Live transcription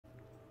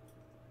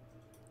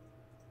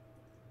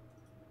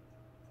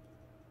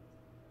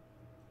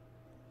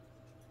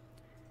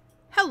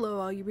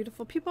Hello all you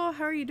beautiful people,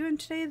 how are you doing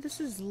today?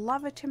 This is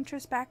Lava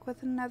Temptress back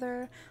with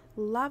another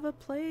Lava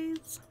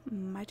Plays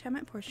My Time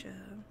at Portia.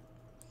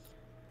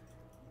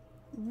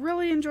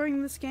 Really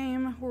enjoying this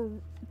game. We're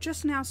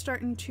just now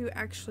starting to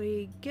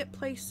actually get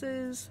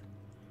places.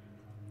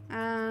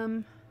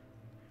 Not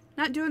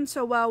doing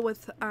so well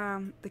with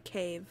the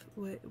cave.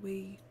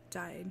 We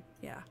died,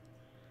 yeah.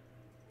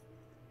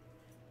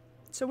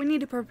 So we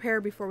need to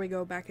prepare before we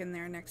go back in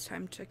there next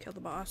time to kill the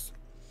boss.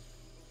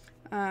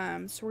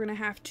 So we're going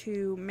to have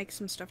to make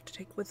some stuff to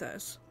take with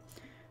us.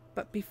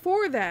 But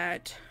before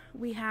that,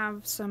 we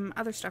have some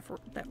other stuff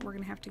that we're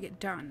going to have to get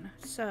done.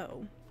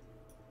 So,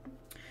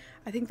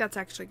 I think that's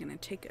actually going to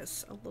take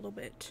us a little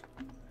bit.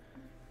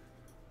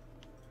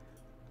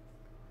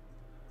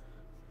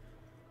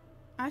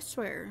 I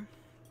swear.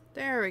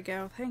 There we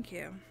go. Thank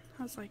you.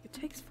 I was like, it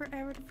takes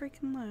forever to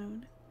freaking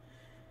load.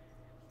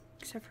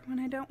 Except for when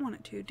I don't want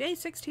it to. Day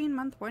 16,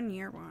 month 1,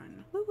 year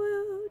 1. Woo-woo!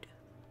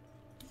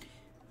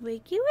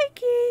 Wakey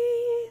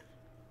wakey!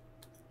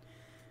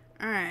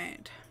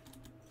 Alright.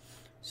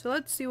 So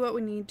let's see what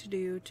we need to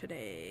do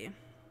today.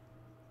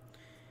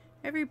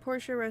 Every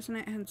Portia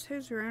resident has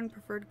his or own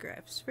preferred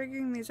gifts.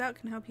 Figuring these out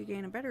can help you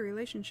gain a better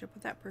relationship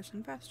with that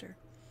person faster.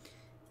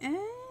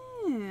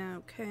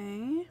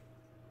 Okay.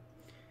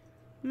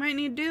 Might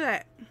need to do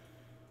that.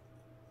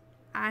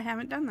 I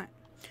haven't done that.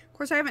 Of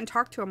course, I haven't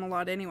talked to him a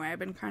lot anyway. I've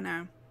been kind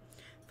of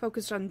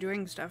focused on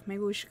doing stuff.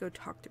 Maybe we should go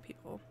talk to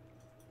people.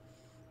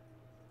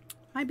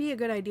 Might be a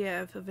good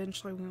idea if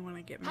eventually we want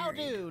to get married.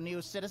 How do,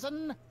 new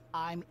citizen?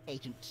 I'm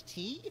Agent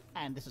T,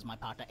 and this is my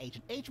partner,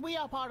 Agent H. We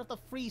are part of the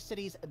Free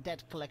Cities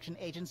Debt Collection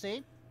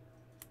Agency.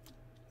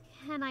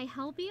 Can I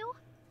help you?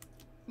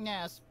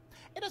 Yes.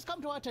 It has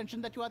come to our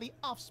attention that you are the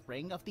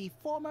offspring of the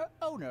former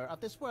owner of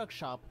this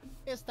workshop.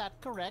 Is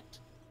that correct?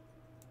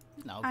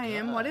 No. I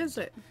am. What is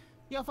it?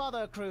 Your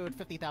father accrued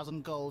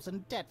 50,000 golds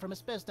in debt from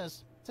his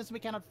business. Since we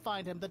cannot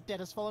find him, the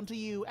debt has fallen to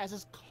you as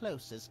his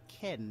closest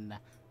kin.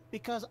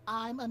 Because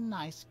I'm a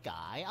nice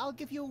guy, I'll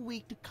give you a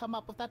week to come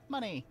up with that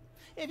money.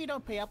 If you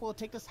don't pay up, we'll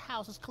take this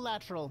house as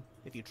collateral.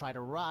 If you try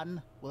to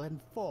run, we'll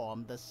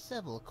inform the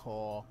Civil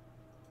Corps.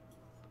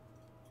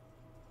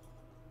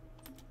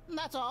 And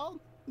that's all.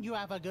 You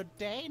have a good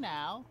day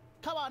now.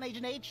 Come on,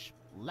 Agent H.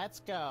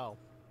 Let's go.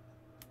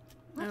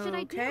 What should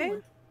I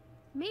do?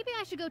 Maybe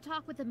I should go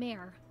talk with the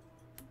mayor.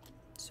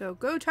 So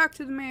go talk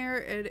to the mayor,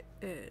 it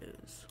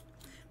is.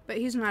 But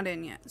he's not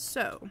in yet,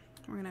 so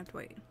we're gonna have to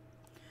wait.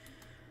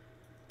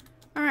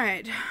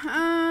 Alright,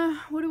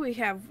 what do we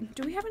have?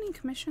 Do we have any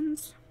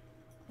commissions?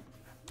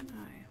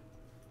 Alright.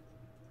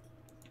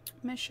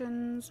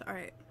 Missions,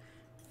 alright.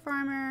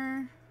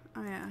 Farmer,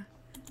 oh yeah.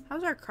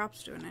 How's our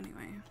crops doing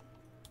anyway?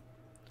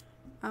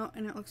 Oh,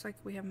 and it looks like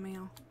we have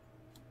mail.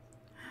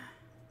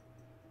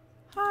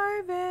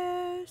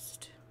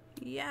 Harvest!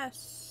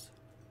 Yes!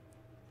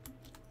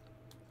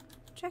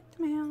 Check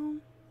the mail.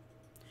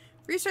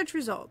 Research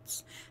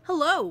results.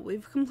 Hello,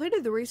 we've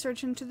completed the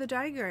research into the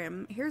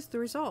diagram. Here's the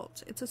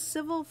results. It's a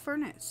civil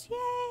furnace.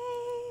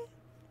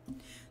 Yay!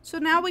 So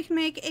now we can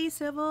make a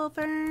civil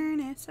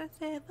furnace. A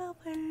civil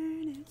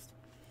furnace.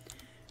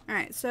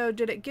 Alright, so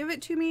did it give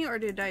it to me or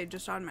did I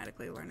just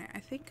automatically learn it? I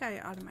think I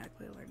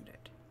automatically learned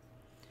it.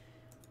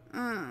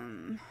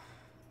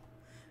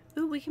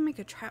 Ooh, we can make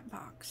a trap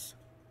box.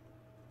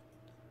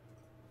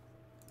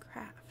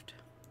 Craft.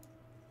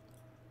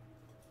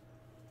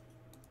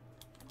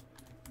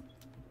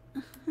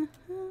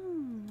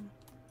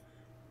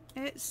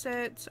 It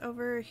sits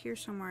over here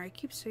somewhere. I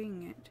keep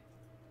seeing it.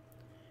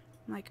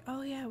 I'm like,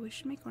 oh yeah, we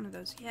should make one of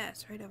those.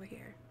 Yes, right over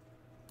here.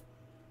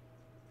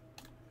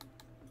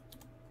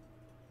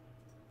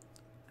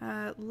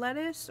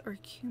 Lettuce or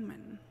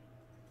cumin?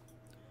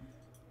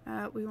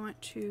 We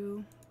want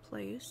to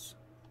place.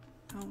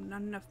 Oh,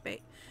 not enough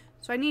bait.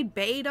 So I need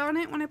bait on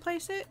it when I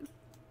place it?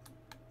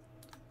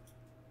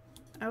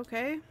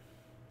 Okay.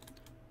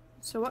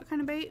 So what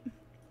kind of bait?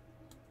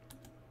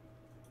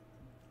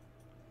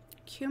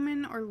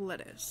 Cumin or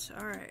lettuce.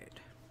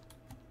 Alright.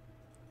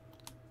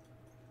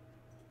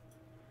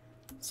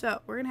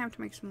 So, we're gonna have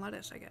to make some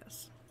lettuce, I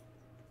guess.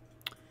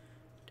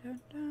 Dun,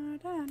 dun,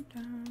 dun,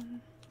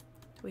 dun.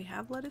 Do we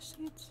have lettuce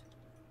seeds?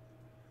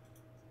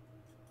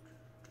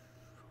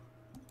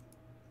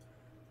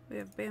 We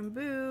have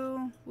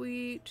bamboo,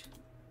 wheat.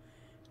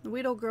 The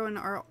wheat will grow in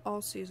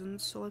all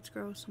seasons, so let's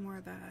grow some more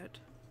of that.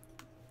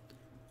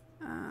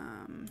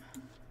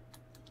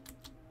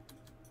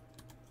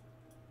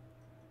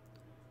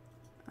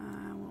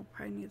 We'll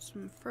probably need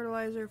some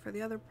fertilizer for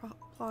the other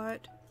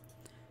plot.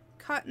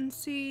 Cotton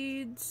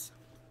seeds.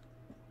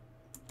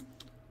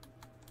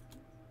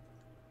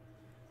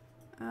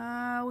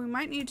 We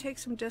might need to take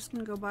some disc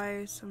and go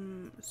buy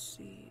some, let's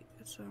see,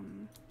 I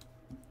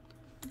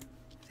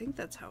think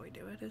that's how we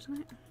do it, isn't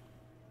it?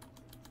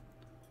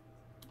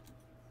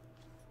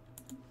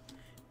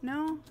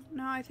 No,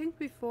 I think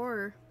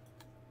before.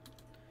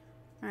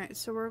 Alright,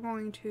 so we're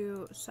going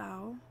to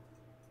sow.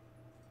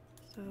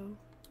 Sow.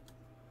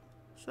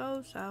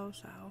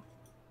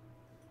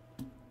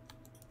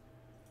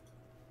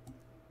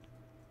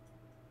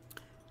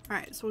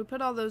 Alright, so we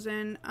put all those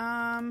in.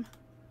 Dun,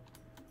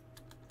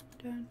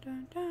 dun,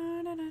 dun,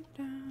 dun, dun,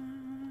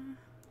 dun.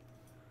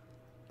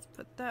 Let's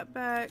put that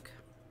back.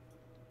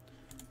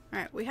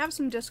 Alright, we have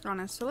some disc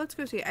on us, so let's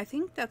go see. I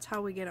think that's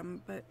how we get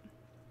them, but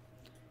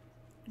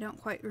I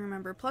don't quite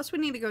remember. Plus, we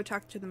need to go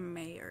talk to the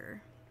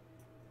mayor.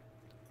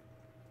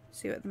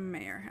 See what the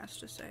mayor has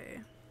to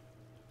say.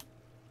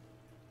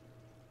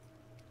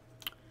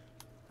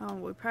 Oh,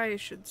 we probably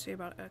should see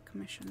about a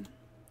commission.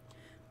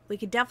 We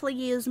could definitely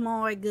use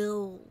more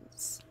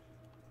goals.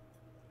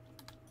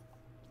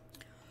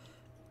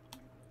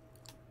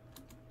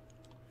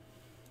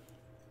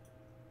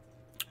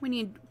 We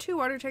need 2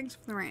 water tanks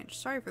for the ranch.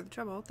 Sorry for the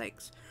trouble.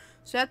 Thanks.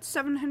 So that's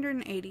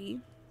 780.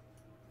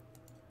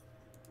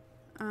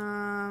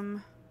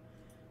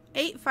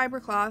 8 fiber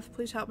cloth.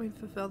 Please help me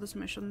fulfill this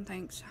mission.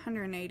 Thanks.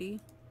 180.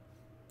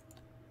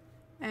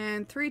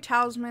 And 3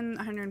 talisman.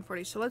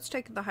 140. So let's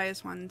take the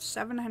highest one.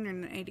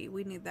 780.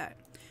 We need that.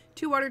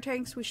 2 water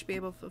tanks. We should be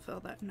able to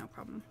fulfill that. No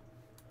problem.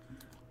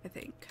 I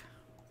think.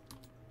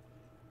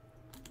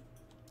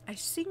 I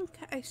think.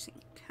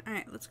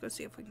 Alright, let's go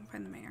see if we can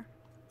find the mayor.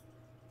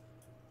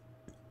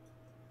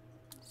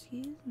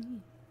 Excuse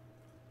me.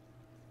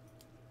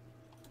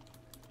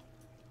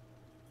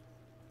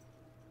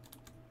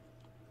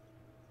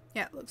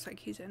 Yeah, it looks like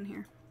he's in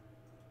here.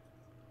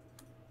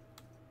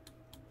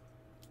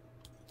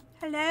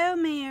 Hello,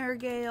 Mayor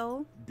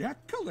Gale. Debt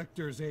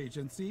collector's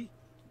agency?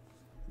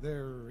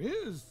 There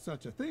is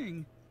such a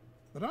thing,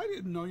 but I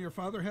didn't know your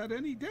father had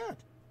any debt.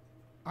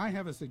 I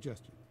have a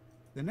suggestion.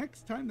 The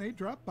next time they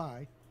drop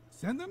by,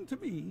 send them to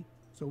me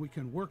so we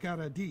can work out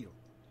a deal.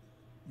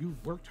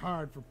 You've worked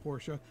hard for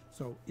Portia,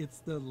 so it's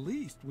the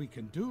least we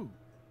can do.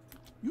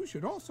 You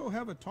should also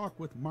have a talk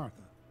with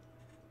Martha.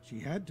 She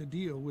had to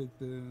deal with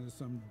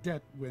some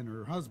debt when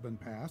her husband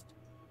passed.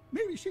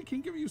 Maybe she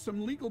can give you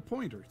some legal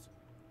pointers.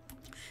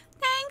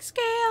 Thanks,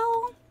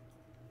 Gail.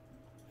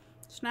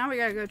 So now we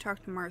gotta go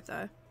talk to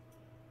Martha.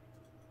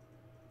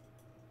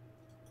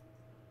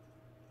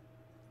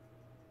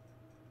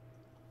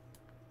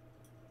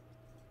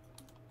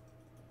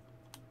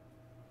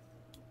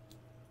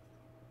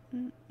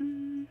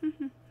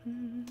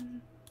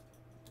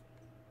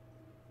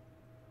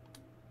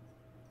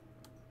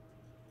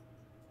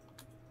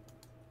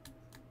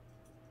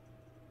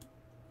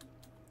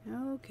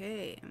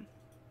 Okay.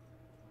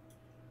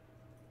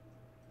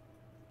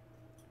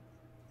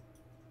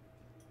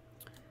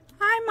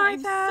 Hi,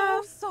 Martha.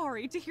 I'm so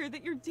sorry to hear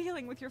that you're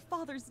dealing with your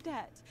father's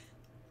debt.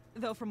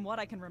 Though from what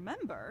I can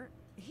remember,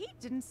 he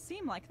didn't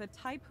seem like the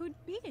type who'd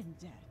be in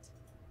debt.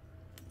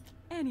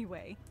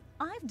 Anyway,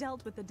 I've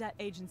dealt with the debt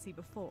agency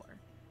before.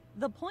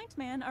 The point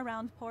man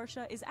around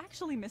Portia is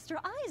actually Mr.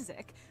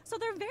 Isaac, so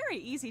they're very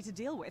easy to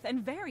deal with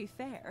and very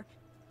fair.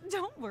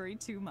 Don't worry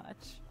too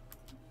much.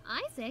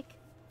 Isaac?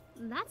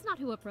 That's not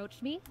who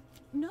approached me.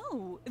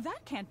 No,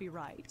 that can't be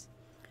right.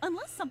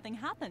 Unless something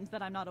happened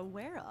that I'm not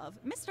aware of,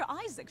 Mr.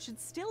 Isaac should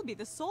still be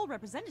the sole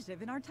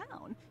representative in our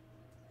town.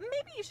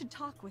 Maybe you should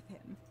talk with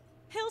him.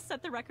 He'll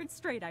set the record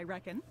straight, I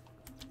reckon.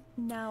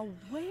 Now,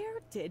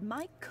 where did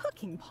my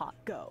cooking pot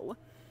go?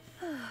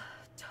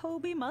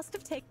 Toby must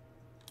have taken...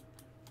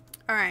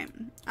 Alright.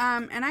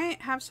 And I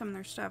have some of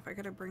their stuff. I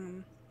gotta bring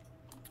them.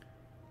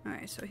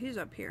 Alright, so he's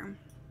up here.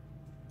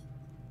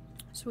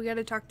 So we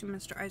gotta talk to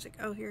Mr. Isaac.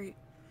 Oh, here he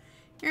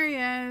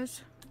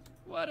is.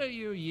 What are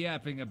you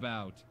yapping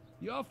about?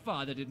 Your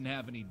father didn't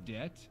have any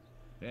debt.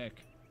 Heck,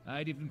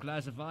 I'd even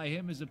classify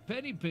him as a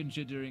penny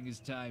pincher during his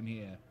time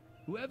here.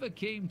 Whoever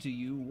came to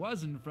you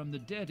wasn't from the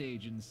debt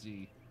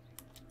agency.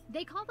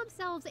 They call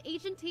themselves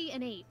Agent T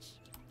and H.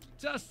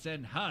 Tuss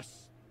and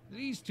Huss.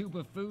 These two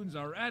buffoons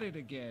are at it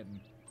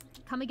again.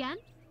 Come again?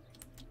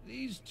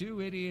 These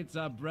two idiots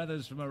are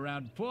brothers from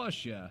around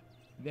Portia.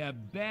 They're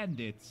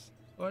bandits.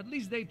 Or at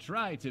least they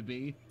try to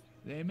be.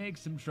 They make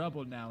some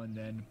trouble now and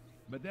then.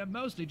 But they're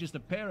mostly just a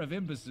pair of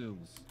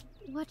imbeciles.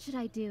 What should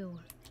I do?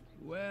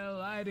 Well,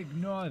 I'd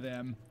ignore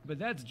them, but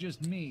that's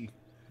just me.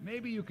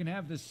 Maybe you can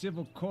have the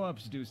Civil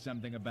Corps do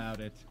something about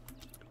it.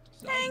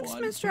 Thanks,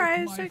 Someone Mr. took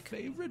Isaac. my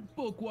favorite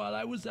book while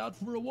I was out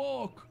for a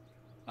walk.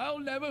 I'll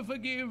never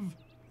forgive.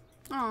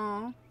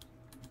 Aw.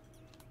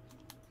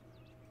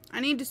 I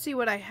need to see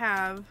what I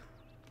have.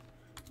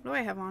 What do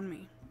I have on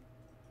me?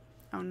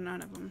 Oh,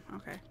 none of them.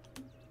 Okay.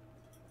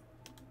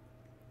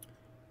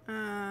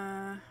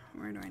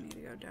 Where do I need to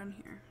go? Down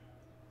here.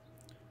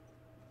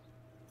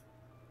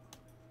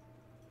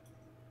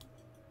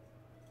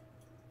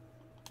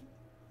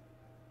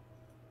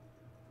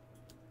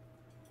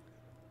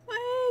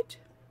 Wait!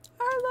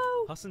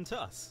 Arlo! Huss and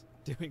Tuss?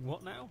 Doing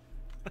what now?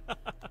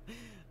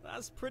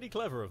 That's pretty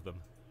clever of them.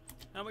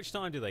 How much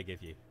time do they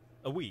give you?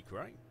 A week,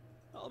 right?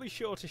 I'll be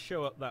sure to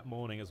show up that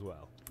morning as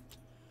well.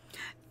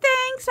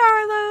 Thanks,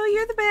 Arlo!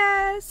 You're the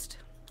best!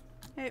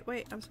 Hey,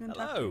 wait, I was gonna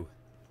talk to Hello! you.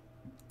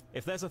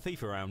 If there's a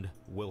thief around,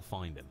 we'll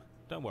find him.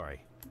 Don't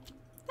worry.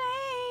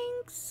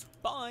 Thanks!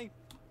 Bye!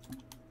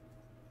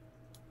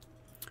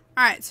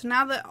 Alright, so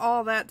now that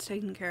all that's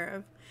taken care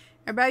of,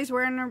 everybody's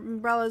wearing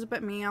umbrellas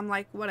but me. I'm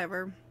like,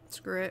 whatever.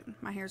 Screw it.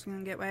 My hair's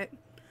gonna get wet.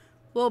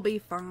 We'll be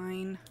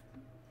fine.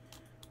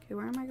 Okay,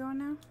 where am I going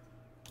now?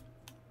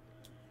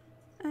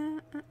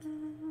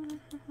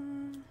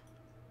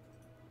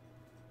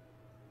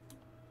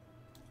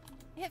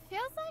 It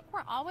feels like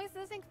we're always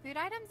losing food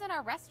items in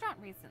our restaurant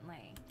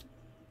recently.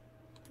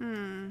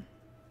 I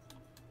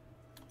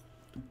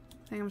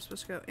think I'm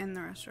supposed to go in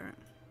the restaurant.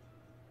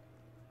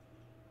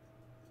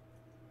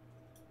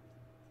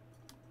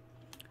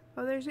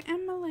 Oh, there's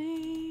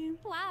Emily.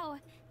 Wow,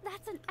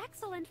 that's an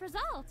excellent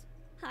result.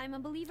 I'm a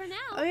believer now.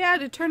 Oh yeah,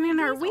 to turn in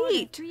our Please order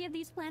wheat. 3 of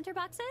these planter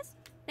boxes.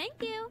 Thank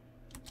you.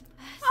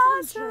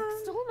 Awesome. Some jerk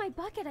stole my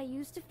bucket I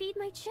used to feed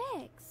my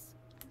chicks.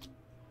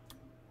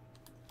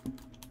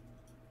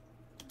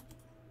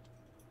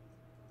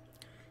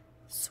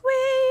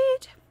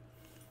 Sweet.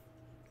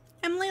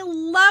 Emily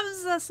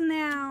loves us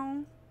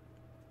now.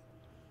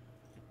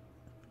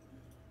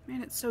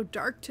 Man, it's so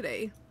dark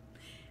today.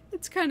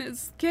 It's kind of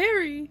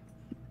scary.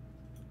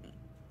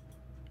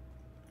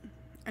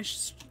 I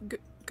should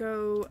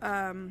go,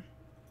 why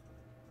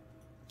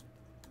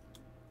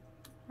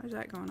is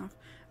that going off?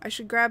 I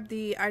should grab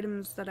the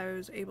items that I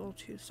was able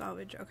to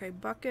salvage. Okay,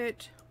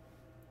 bucket,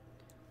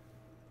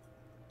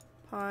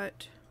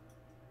 pot,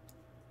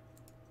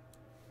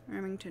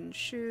 Remington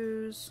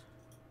shoes,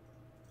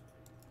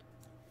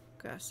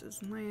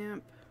 Gus's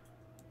lamp,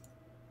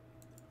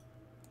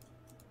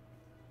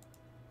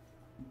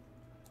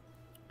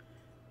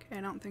 okay,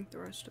 I don't think the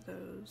rest of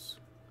those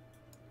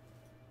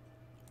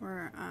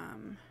were,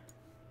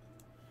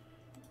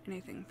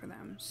 anything for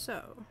them,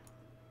 so,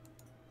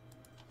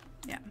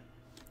 yeah.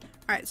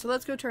 Alright, so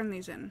let's go turn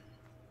these in.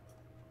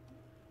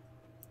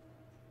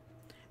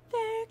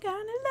 They're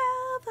gonna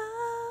love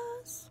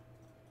us.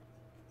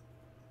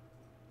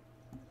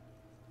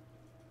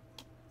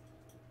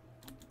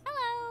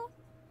 Hello.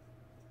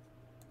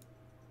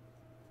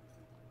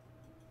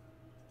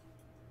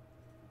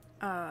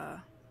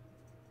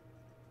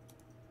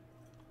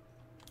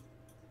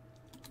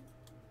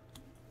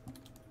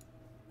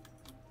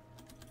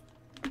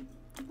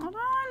 Hold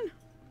on.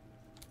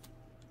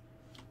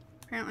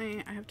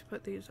 Apparently, I have to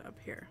put these up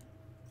here.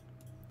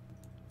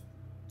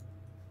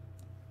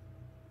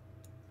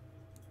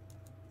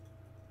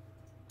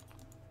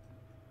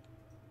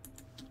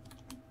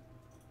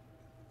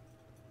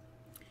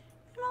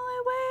 Emily,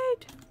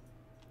 wait.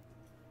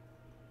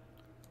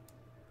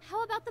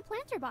 How about the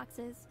planter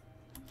boxes?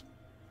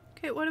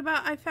 Okay, what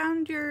about I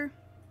found your...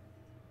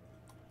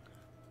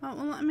 Oh,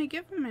 well, let me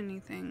give him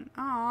anything.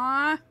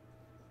 Aww.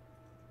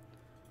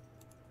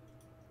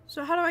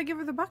 So how do I give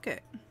her the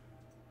bucket?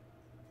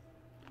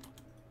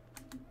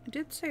 It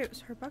did say it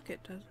was her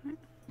bucket, doesn't it?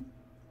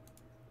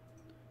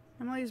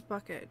 Emily's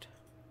bucket.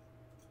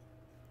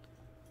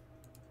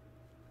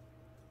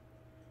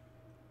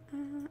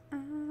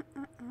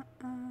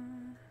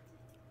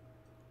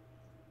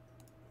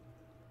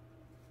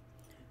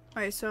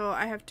 Okay, so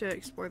I have to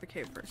explore the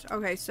cave first.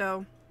 Okay,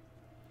 so...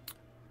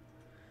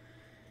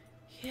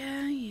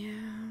 Yeah.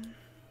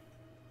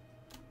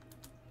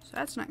 So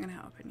that's not gonna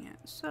happen yet.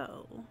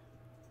 So...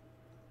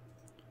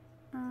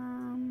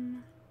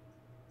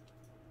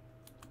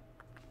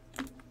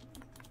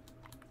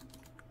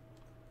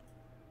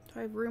 Do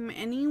I have room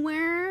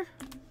anywhere?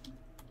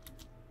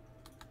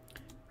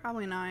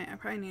 Probably not. I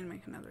probably need to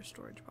make another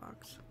storage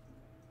box.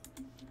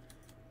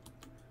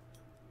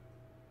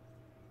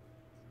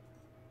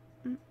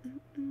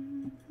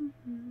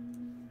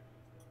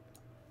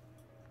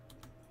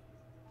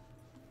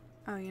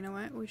 Oh, you know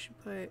what? We should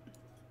put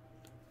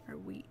our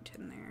wheat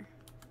in there.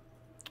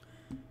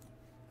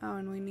 Oh,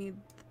 and we need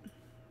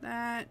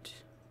that.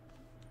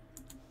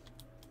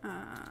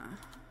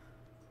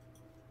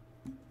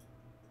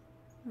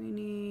 We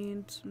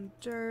need some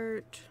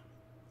dirt.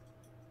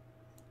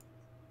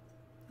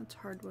 That's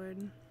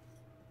hardwood.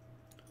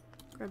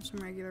 Grab some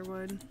regular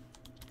wood.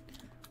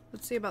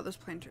 Let's see about those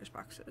planters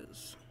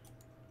boxes.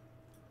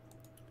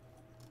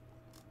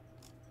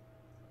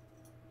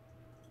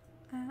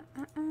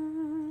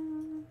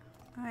 Oh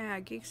yeah,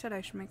 Geek said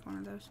I should make one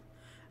of those.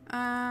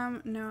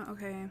 No,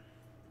 okay.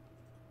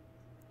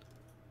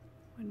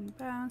 Wooden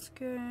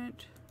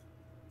basket.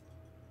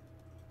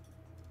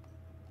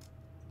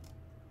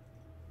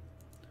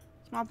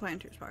 Small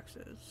planters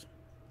boxes.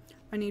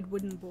 I need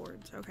wooden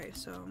boards. Okay,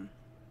 so...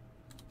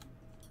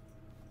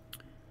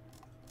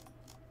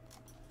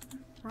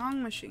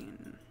 Wrong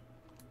machine.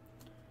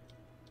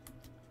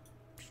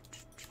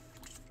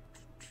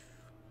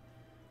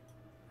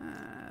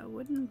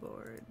 Wooden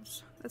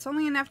boards. That's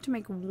only enough to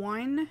make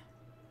one.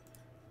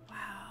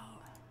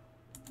 Wow.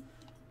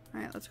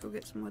 Alright, let's go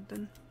get some wood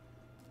then.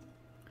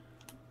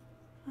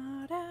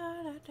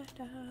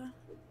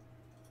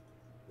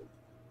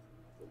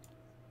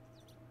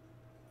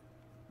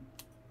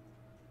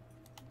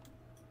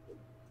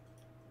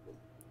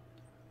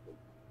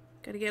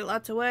 Gotta get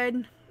lots of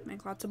wood,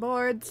 make lots of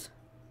boards.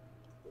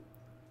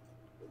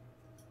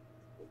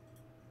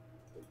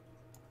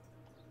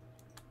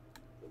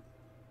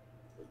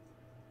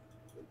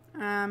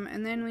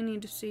 And then we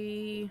need to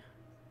see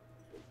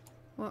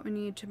what we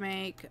need to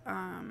make,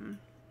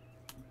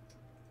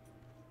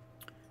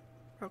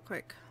 real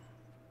quick.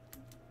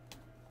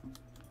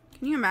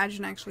 Can you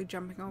imagine actually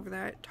jumping over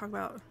that? Talk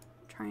about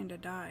trying to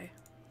die.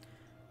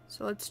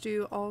 So let's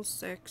do all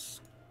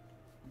 6.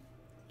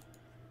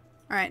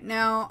 Alright,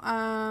 now,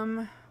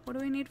 what do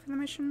we need for the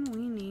mission?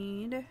 We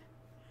need...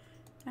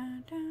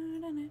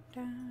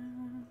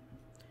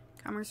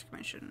 Commerce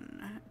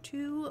Commission.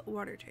 2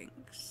 water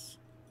tanks.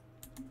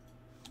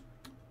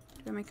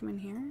 Do I make them in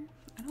here?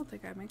 I don't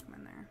think I make them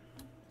in there.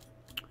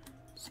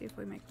 Let's see if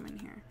we make them in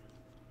here.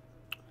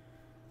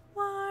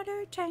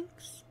 Water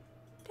tanks.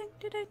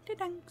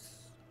 Tanks.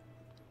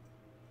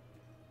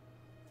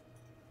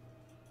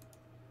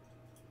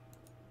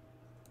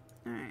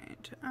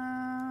 Alright,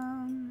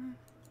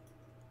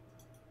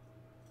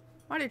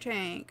 water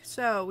tank.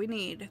 So, we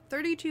need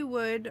 32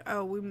 wood.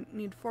 Oh, we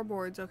need 4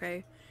 boards,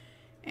 okay.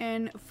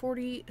 And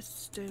 40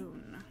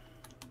 stone.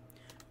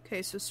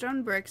 Okay, so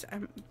stone bricks.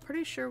 I'm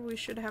pretty sure we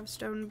should have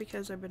stone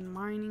because I've been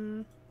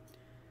mining.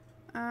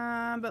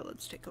 But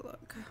let's take a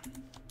look.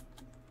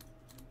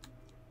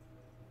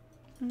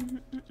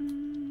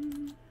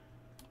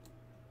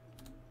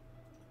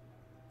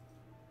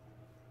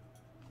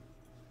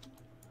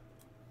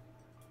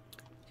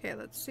 Okay,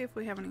 let's see if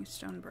we have any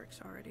stone bricks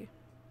already.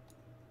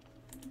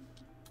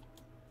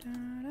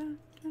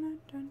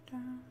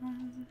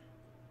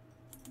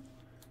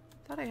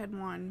 Thought I had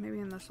one, maybe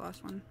in this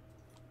last one.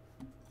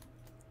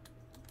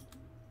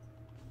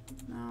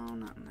 No,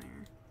 not in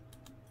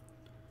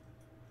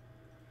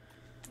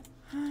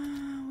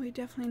there. We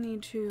definitely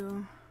need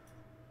to...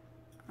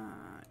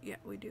 yeah,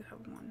 we do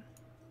have one.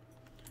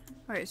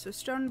 Alright, so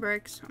stone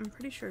bricks. I'm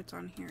pretty sure it's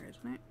on here,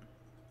 isn't it?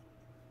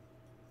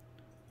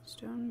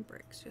 Stone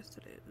bricks, yes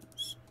it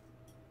is.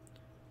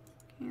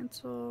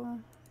 Cancel,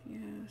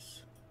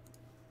 yes.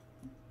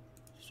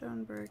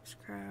 Stone bricks,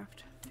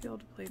 craft,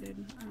 field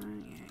plated.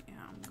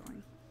 Yeah,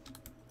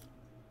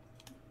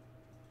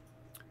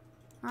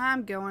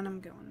 I'm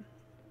going.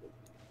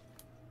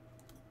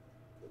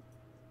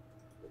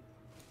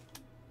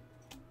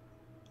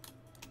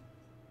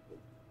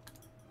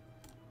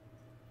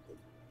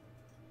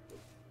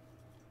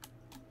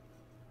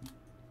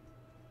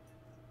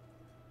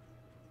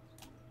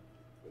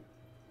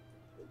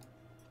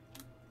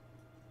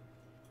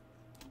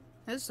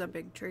 This is a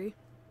big tree.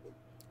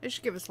 It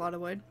should give us a lot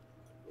of wood.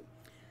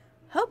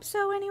 Hope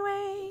so,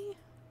 anyway.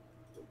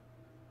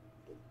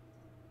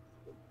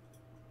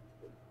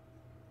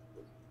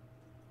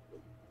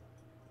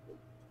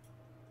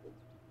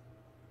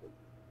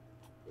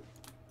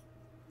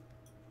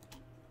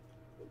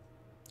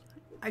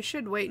 I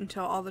should wait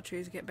until all the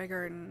trees get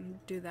bigger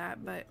and do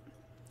that, but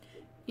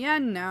yeah,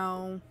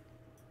 no.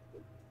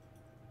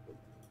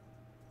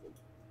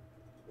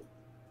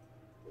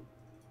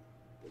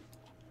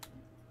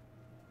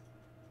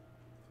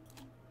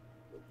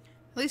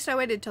 At least I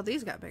waited till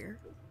these got bigger.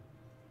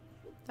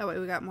 That way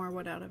we got more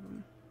wood out of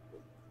them.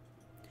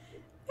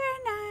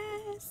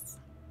 Very nice.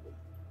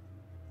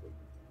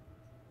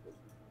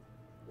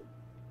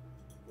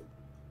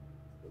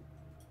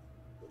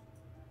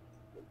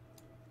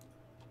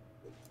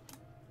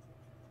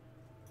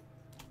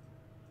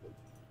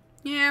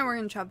 Yeah, we're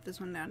gonna chop this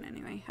one down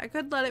anyway. I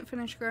could let it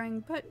finish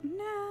growing, but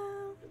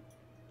no.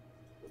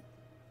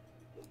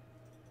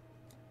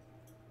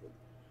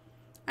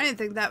 I didn't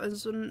think that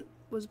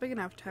was big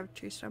enough to have a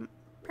tree stump.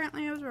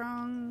 Apparently I was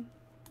wrong.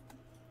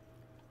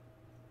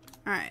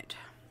 Alright.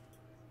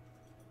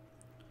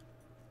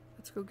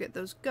 Let's go get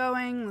those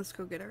going. Let's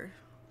go get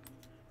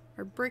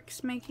our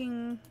bricks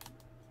making.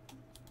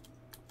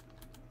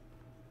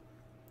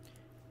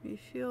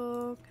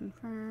 Refuel,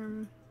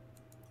 confirm.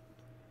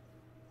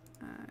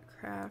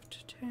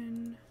 Craft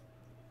 10.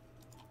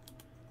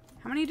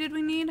 How many did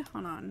we need?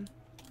 Hold on.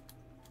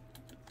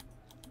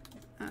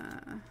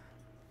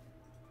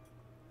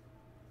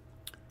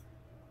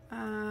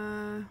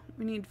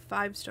 We need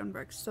 5 stone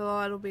bricks, so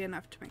that'll be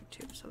enough to make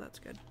 2, so that's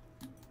good.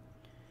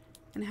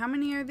 And how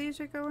many are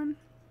these are going?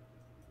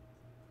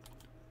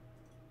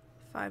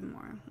 5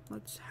 more.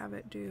 Let's have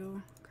it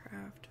do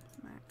craft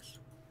max.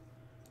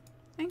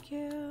 Thank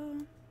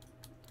you.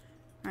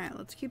 Alright,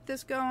 let's keep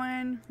this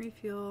going.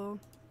 Refuel.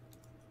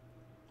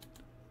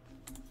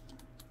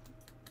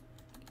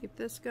 Keep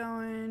this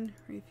going.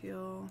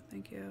 Refuel.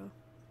 Thank you.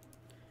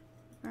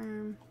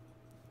 Confirm.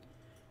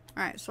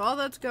 Alright, so all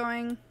that's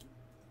going.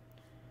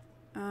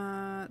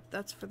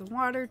 That's for the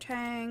water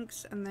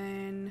tanks, and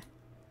then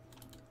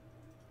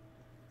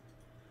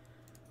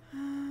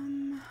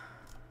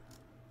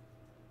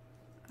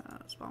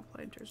small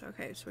planters.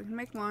 Okay, so we can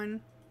make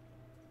 1.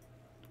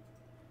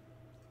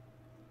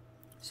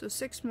 So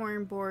 6 more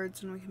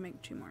boards, and we can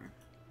make 2 more.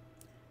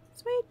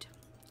 Sweet.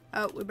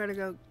 Oh, we better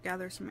go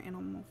gather some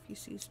animal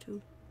feces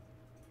too.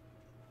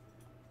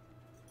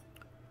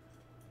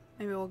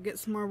 Maybe we'll get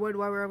some more wood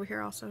while we're over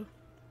here also.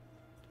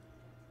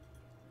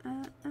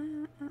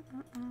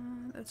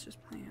 That's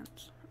just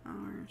plants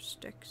or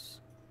sticks.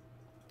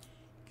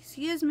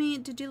 Excuse me,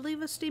 did you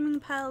leave a steaming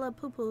pile of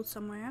poo-poo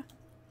somewhere?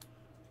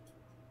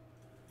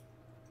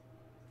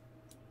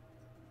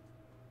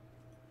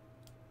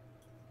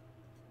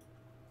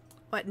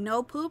 What,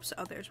 no poops?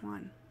 Oh, there's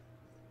one.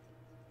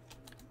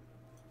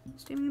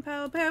 Steaming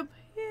pile of poop.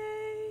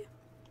 Yay!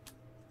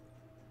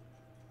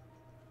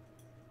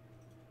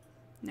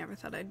 Never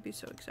thought I'd be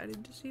so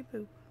excited to see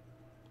poop.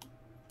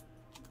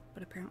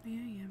 But apparently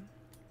I am.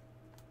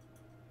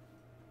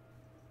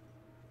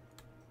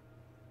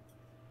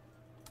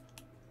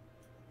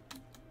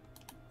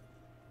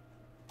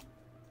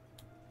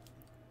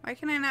 Why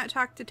can I not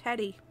talk to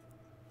Teddy?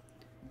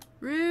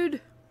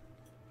 Rude!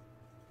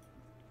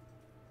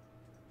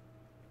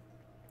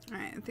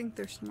 Alright, I think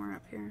there's some more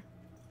up here.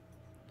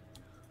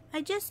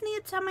 I just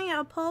need some of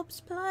your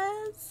pulps,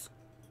 please.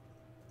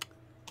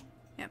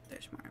 Yep,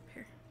 there's more up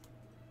here.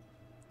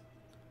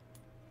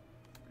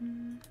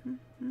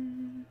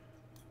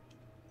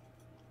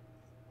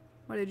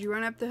 What, did you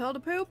run up the hill to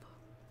poop?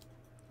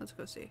 Let's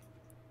go see.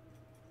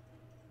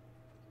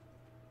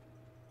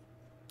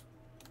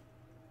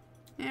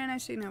 And I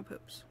see no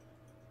poops.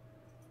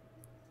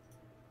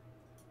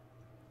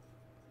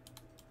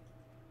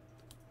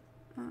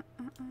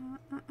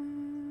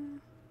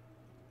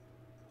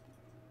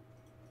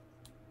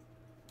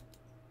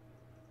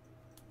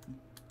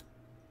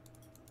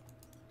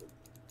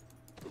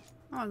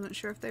 I wasn't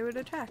sure if they would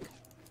attack.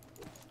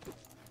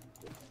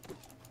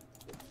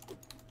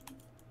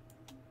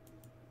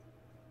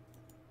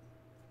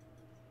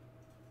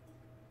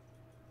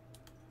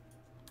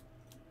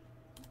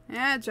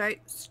 Yeah, that's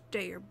right.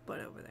 Stay your butt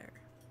over there.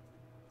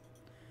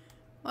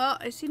 Well,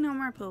 I see no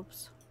more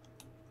poops.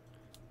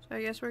 So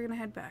I guess we're gonna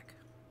head back.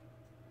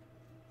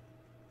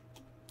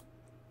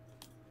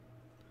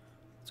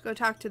 Let's go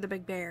talk to the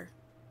big bear.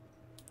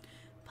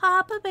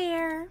 Papa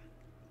Bear.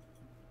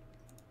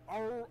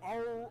 Oh,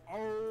 oh,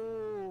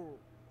 oh,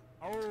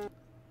 oh.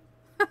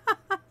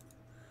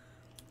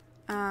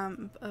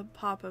 A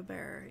Papa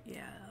Bear,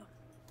 yeah.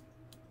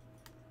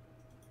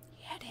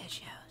 He had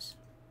issues.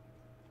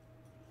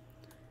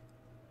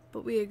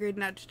 But we agreed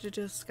not to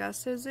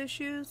discuss his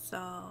issues,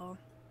 so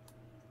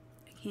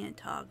I can't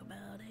talk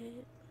about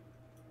it.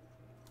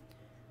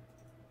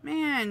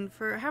 Man,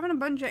 for having a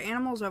bunch of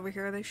animals over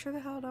here, they sure the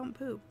hell don't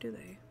poop, do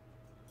they?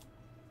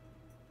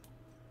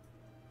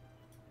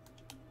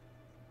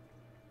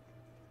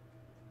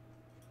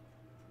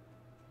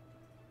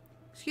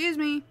 Excuse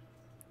me.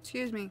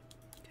 Excuse me.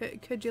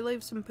 Could you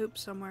leave some poop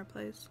somewhere,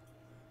 please?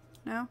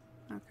 No?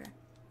 Okay.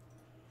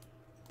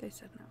 They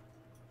said no.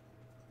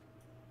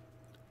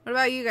 What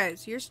about you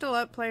guys? You're still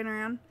up playing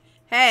around?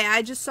 Hey,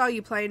 I just saw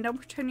you playing. Don't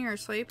pretend you're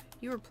asleep.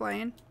 You were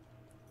playing.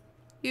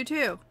 You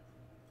too.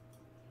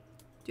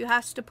 Do you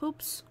have to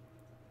poops?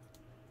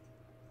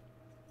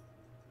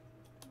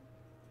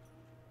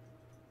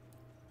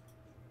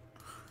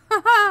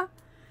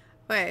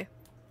 Wait.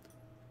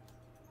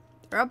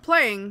 They're up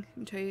playing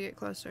until you get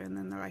closer, and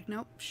then they're like,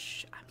 nope,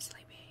 shh, I'm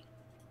sleeping.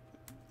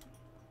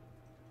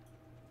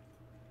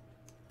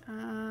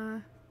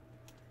 I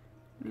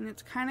mean,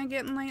 it's kind of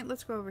getting late.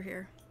 Let's go over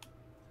here.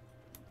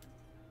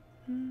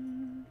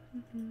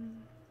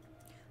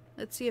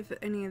 Let's see if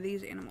any of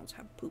these animals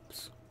have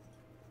poops.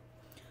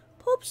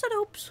 Poops and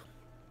oops.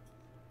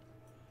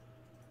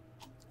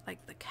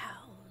 Like the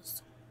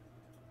cows.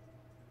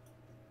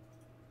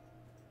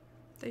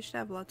 They should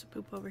have lots of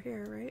poop over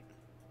here, right?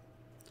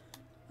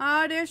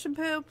 Oh, there's some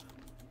poop.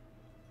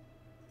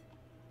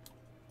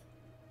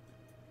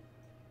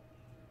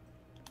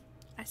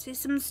 I see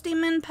some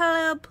steaming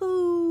pile of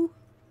poo.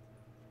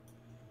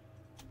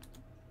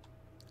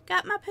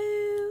 Got my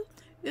poo.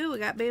 Ooh, we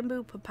got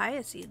bamboo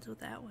papaya seeds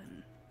with that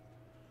one.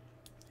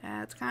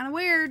 That's kind of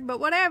weird, but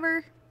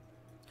whatever.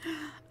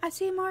 I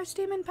see more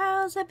steaming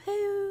piles of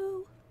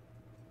poo.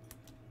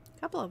 A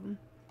couple of them.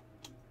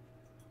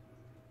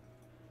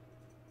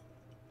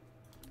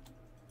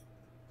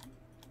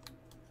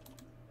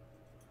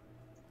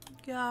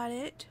 Got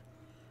it.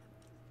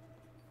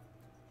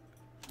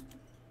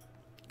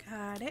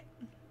 Got it.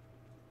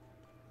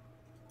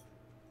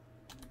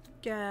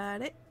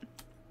 Got it.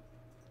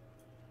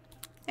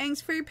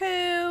 Thanks for your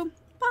poo.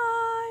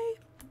 Bye.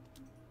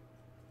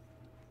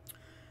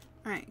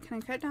 Alright, can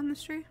I cut down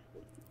this tree?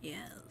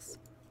 Yes.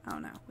 Oh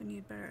no, we need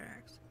a better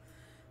axe.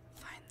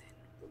 Fine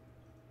then.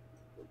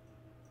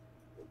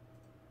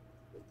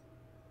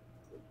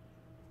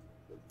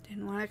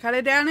 Didn't want to cut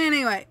it down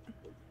anyway.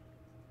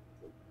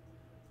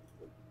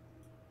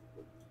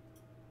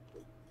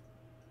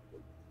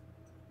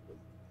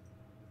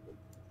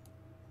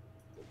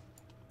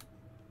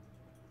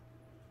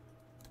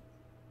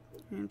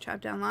 We're gonna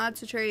chop down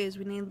lots of trees.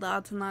 We need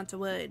lots and lots of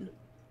wood.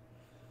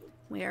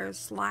 We are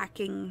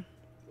slacking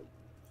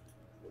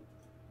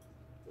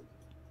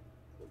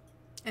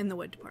in the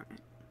wood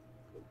department.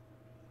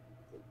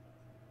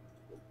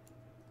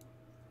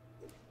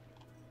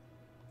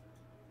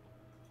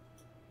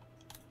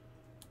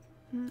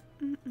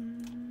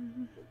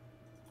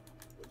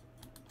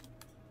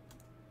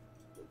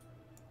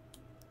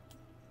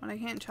 But I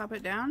can't chop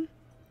it down,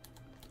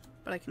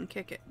 but I can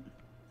kick it.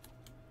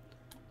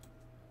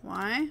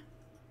 Why?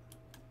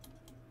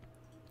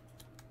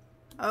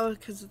 Oh,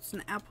 because it's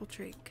an apple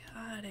tree.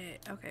 Got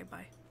it. Okay,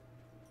 bye.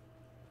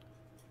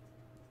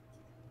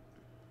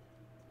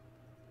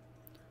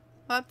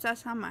 Whoops,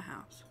 that's not my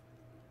house.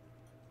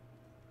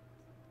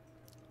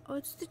 Oh,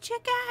 it's the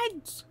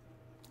chickens!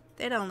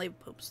 They don't leave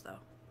poops, though.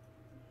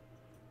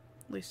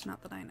 At least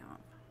not that I know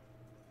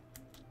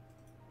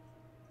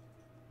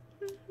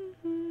of.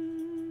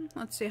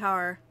 Let's see how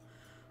our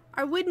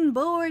wooden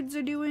boards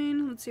are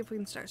doing. Let's see if we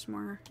can start some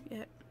more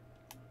yet.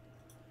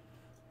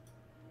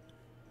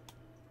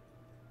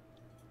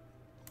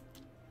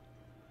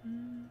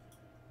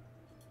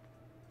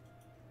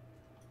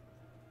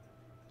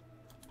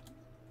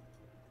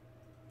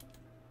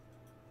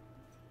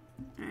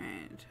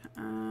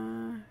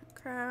 Alright,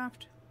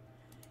 craft.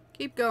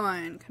 Keep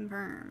going,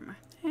 confirm.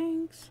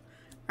 Thanks.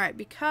 Alright,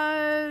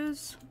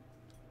 because...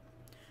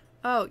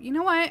 Oh, you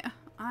know what?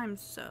 I'm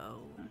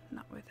so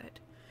not with it.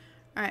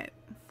 Alright,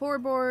 4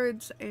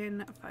 boards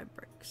and 5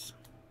 bricks.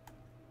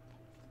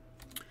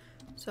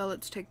 So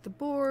let's take the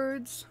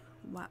boards.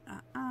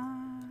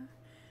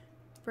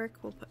 Brick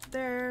we'll put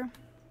there.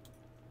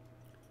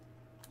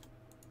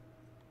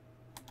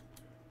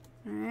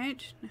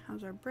 Alright, now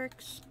how's our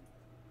bricks?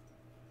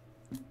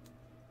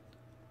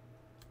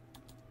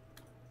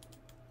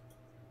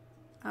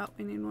 Oh,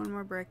 we need 1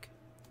 more brick.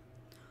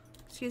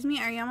 Excuse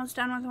me, are you almost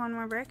done with 1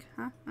 more brick?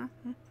 Huh?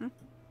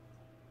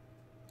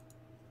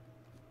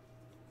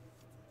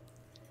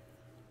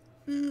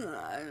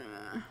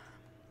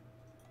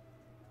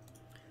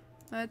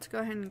 Let's go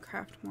ahead and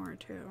craft more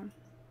too.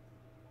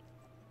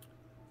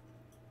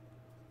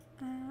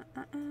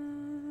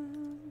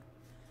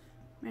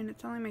 Man,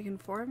 it's only making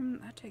 4 of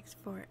them. That takes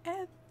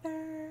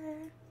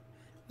forever.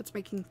 What's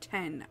making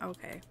 10?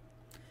 Okay.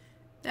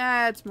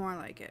 That's more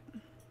like it.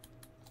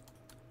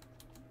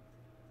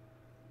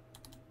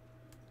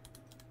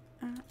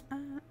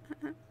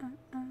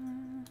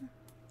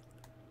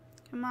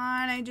 Come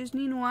on, I just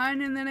need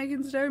 1 and then I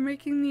can start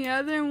making the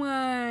other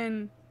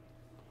one.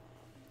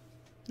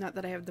 Not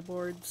that I have the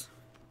boards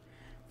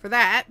for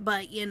that,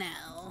 but you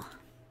know.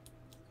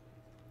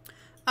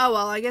 Oh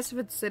well, I guess if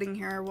it's sitting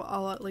here,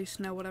 I'll at least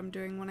know what I'm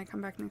doing when I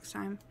come back next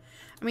time.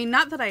 I mean,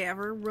 not that I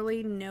ever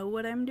really know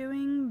what I'm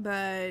doing,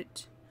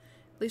 but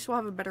at least we'll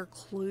have a better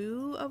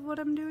clue of what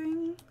I'm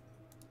doing.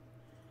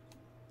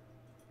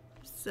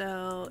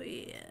 So,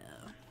 yeah.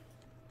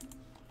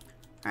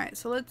 Alright,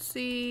 so let's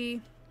see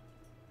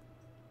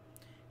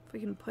if we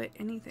can put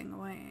anything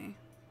away.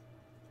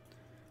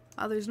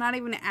 Oh, there's not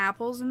even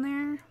apples in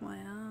there?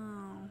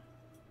 Wow.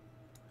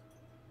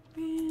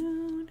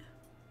 Rude.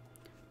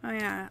 Oh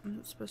yeah,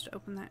 I'm supposed to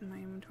open that in my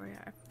inventory.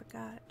 I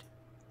forgot.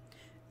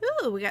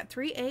 Ooh, we got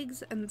 3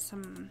 eggs and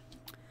some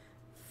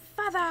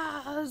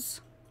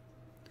feathers.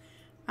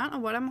 I don't know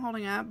what I'm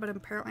holding up, but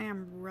apparently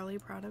I'm really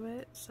proud of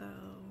it, so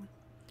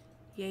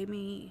yay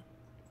me.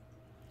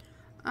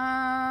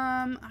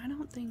 I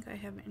don't think I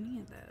have any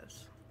of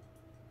this.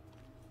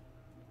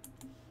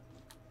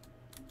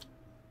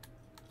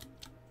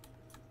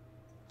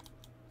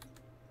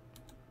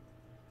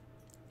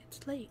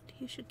 It's late.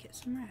 You should get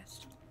some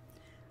rest.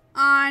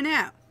 I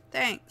know.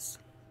 Thanks.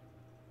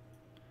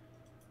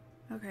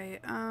 Okay,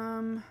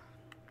 let's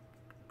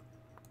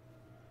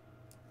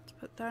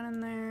put that in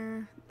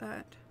there.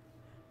 That.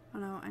 Oh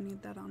no, I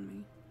need that on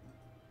me.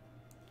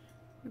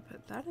 We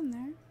put that in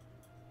there.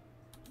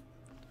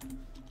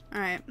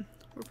 Alright,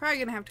 we're probably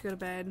gonna have to go to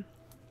bed.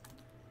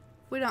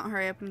 If we don't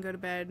hurry up and go to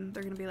bed,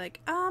 they're gonna be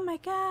like, oh my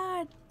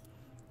god,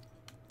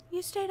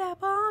 you stayed up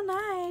all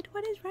night.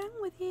 What is wrong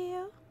with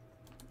you?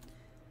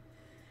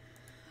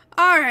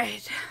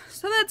 Alright,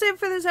 so that's it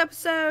for this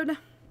episode.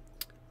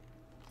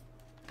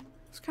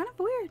 It's kind of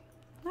weird,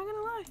 not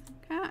gonna lie.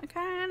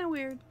 Kind of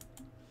weird.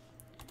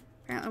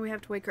 Apparently we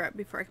have to wake her up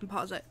before I can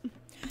pause it.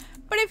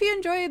 But if you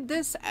enjoyed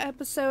this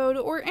episode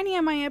or any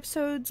of my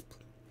episodes,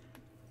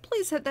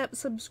 please hit that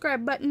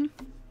subscribe button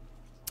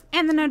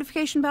and the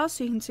notification bell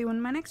so you can see when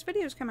my next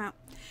videos come out.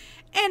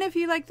 And if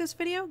you like this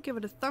video, give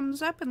it a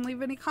thumbs up and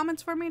leave any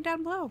comments for me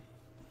down below,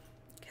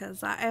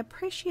 because I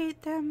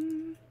appreciate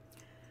them.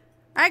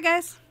 Alright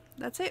guys,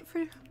 that's it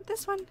for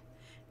this one.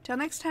 Till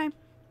next time,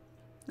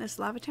 this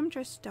Lava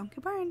Temptress, don't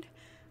get burned.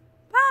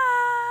 Bye!